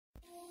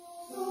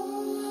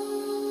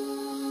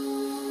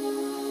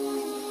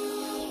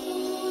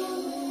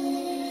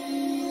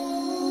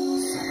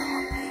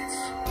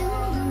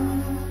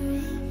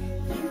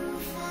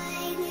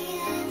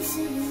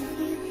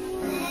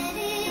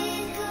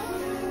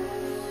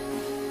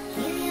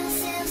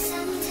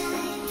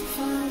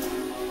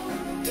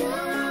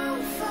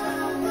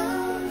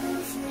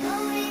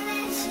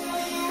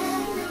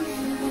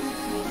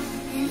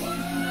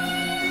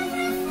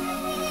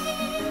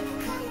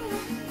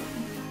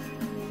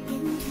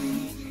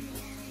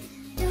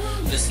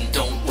Listen,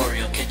 don't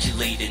worry, I'll catch you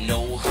later,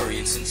 no hurry.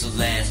 And since the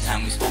last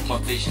time we spoke, my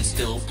vision's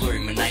still blurry,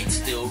 my night's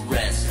still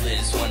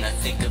restless. When I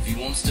think of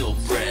you, I'm still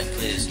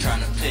breathless,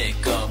 trying to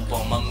pick up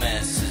all my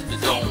messes. But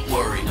don't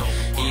worry,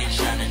 he ain't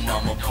shining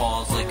on my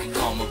paws like a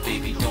karma,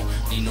 baby. Don't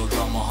need no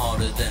drama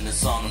harder than a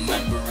sauna.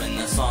 Remember in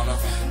the sauna?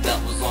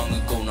 That was long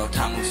ago, no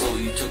time was so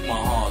you took my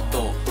heart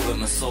though, where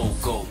my soul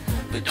go.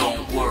 But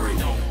don't worry,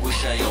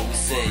 wish I always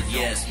said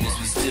yes, miss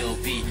we still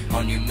be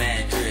on your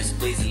mattress,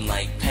 blazing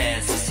like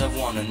passes. I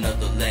want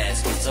another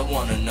last kiss, I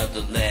want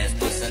another last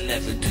bliss. I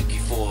never took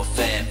you for a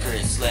phat,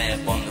 priss,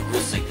 slap on the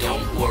wrist like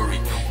don't worry.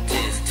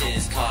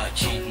 Tis, caught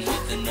cheating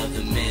with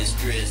another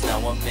mistress.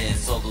 Now I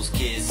miss all those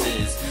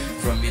kisses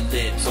from your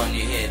lips on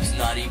your hips.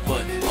 Naughty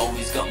but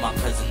always got my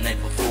present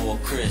night before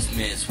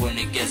Christmas. When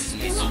it gets to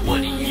me, so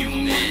what do you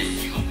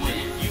miss?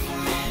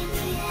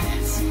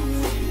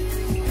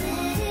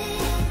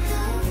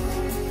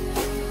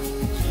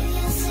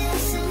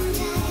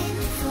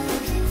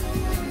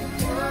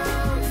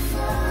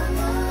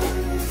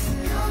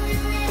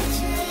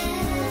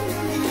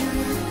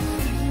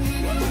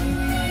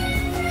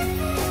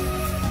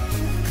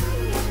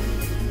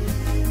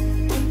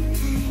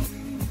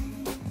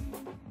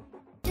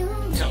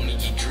 Tell me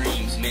your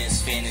dreams,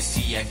 miss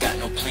fantasy. I got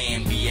no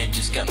plan B, I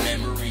just got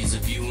memories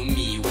of you and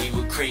me. We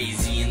were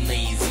crazy and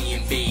lazy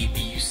and baby,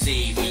 you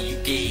saved me.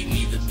 You gave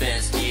me the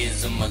best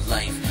years of my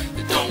life.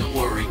 But don't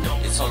worry,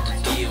 it's hard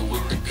to deal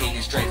with the pain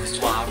and strife. That's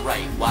why I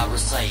write, why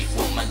recite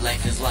what my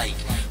life is like.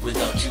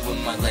 Without you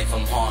in my life,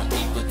 I'm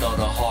haunted. Without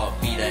a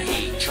heartbeat, I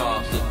hate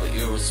chocolate, but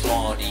you're a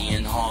smarty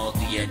and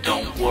hardy. Yeah,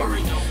 don't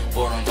worry.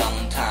 Born on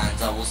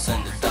Valentine's, I will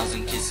send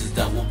 1,000 kisses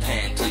that will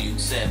pan till you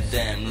accept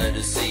them. Let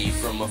us say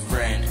from a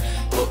friend.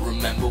 But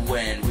remember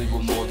when we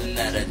were more than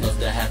that? I'd love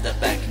to have that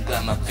back and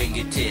glide my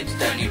fingertips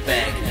down your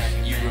back.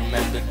 You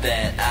remember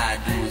that I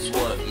do is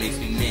what makes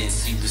me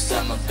miss you.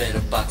 Beside my bed,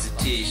 a box of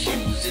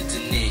tissues. It's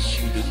an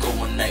issue to go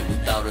a night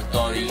without a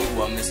thought of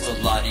you. I missed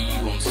a lot of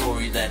you, I'm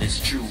sorry that it's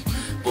true,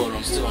 but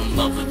I'm still in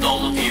love with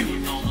all of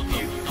you.